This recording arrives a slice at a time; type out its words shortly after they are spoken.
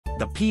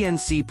The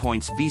PNC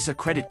Points Visa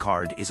credit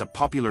card is a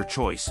popular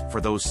choice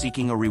for those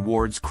seeking a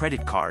rewards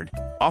credit card,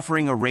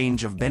 offering a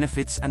range of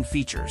benefits and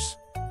features.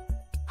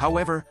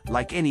 However,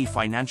 like any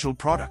financial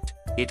product,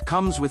 it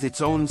comes with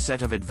its own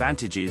set of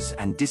advantages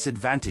and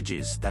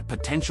disadvantages that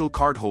potential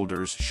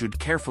cardholders should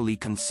carefully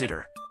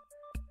consider.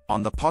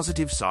 On the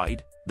positive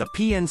side, the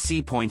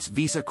PNC Points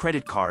Visa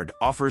credit card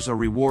offers a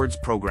rewards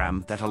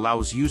program that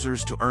allows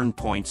users to earn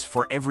points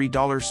for every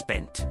dollar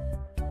spent.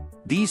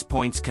 These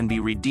points can be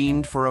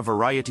redeemed for a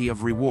variety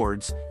of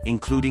rewards,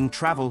 including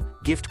travel,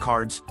 gift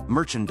cards,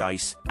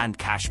 merchandise, and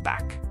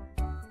cashback.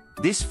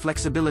 This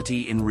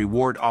flexibility in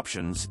reward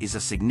options is a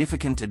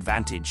significant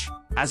advantage,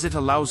 as it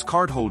allows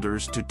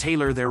cardholders to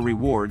tailor their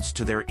rewards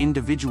to their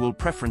individual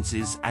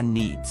preferences and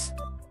needs.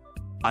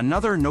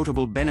 Another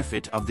notable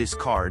benefit of this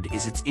card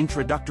is its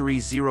introductory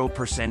 0%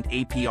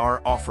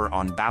 APR offer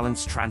on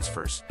balance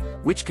transfers,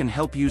 which can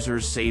help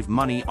users save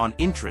money on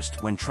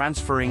interest when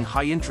transferring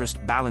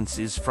high-interest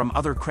balances from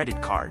other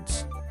credit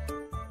cards.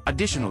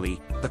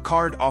 Additionally, the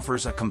card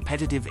offers a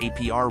competitive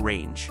APR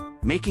range,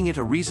 making it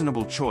a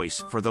reasonable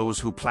choice for those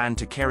who plan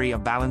to carry a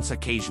balance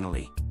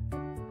occasionally.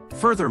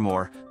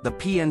 Furthermore, the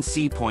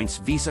PNC Points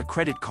Visa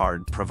credit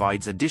card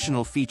provides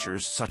additional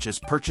features such as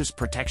purchase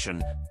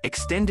protection,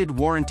 extended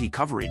warranty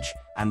coverage,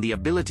 and the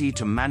ability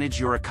to manage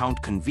your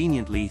account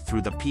conveniently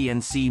through the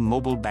PNC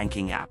Mobile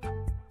Banking app.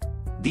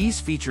 These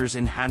features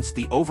enhance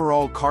the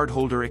overall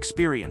cardholder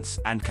experience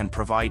and can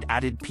provide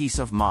added peace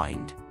of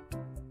mind.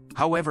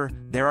 However,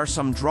 there are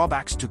some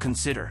drawbacks to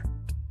consider.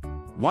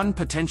 One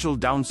potential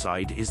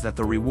downside is that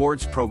the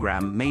rewards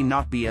program may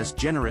not be as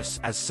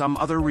generous as some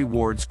other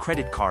rewards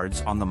credit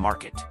cards on the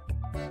market.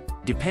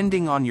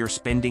 Depending on your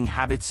spending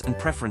habits and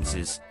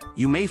preferences,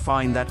 you may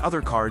find that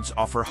other cards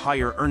offer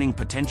higher earning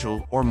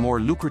potential or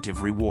more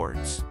lucrative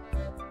rewards.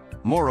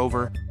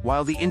 Moreover,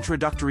 while the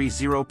introductory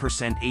 0%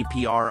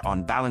 APR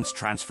on balance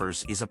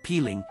transfers is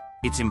appealing,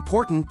 it's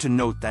important to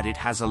note that it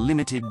has a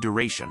limited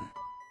duration.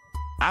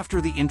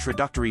 After the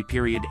introductory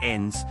period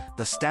ends,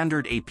 the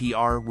standard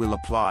APR will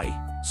apply,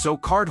 so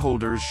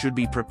cardholders should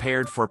be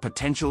prepared for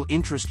potential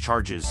interest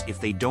charges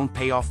if they don't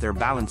pay off their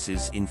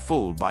balances in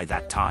full by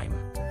that time.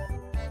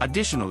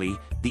 Additionally,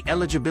 the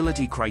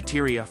eligibility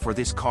criteria for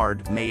this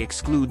card may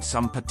exclude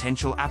some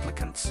potential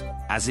applicants,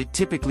 as it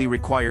typically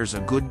requires a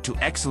good to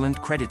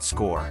excellent credit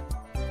score.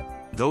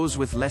 Those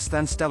with less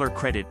than stellar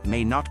credit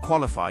may not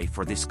qualify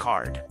for this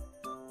card.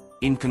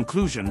 In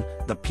conclusion,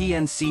 the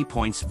PNC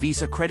Points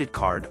Visa credit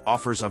card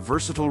offers a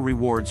versatile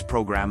rewards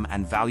program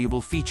and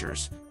valuable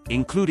features,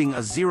 including a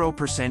 0%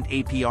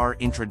 APR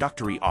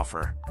introductory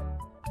offer.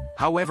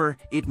 However,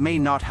 it may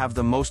not have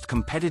the most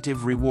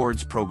competitive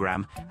rewards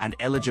program, and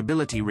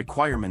eligibility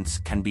requirements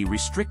can be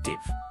restrictive.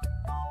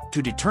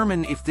 To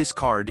determine if this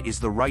card is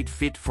the right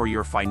fit for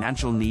your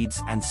financial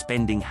needs and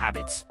spending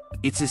habits,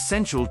 it's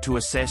essential to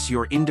assess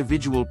your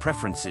individual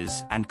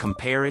preferences and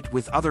compare it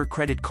with other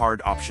credit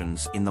card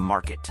options in the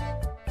market.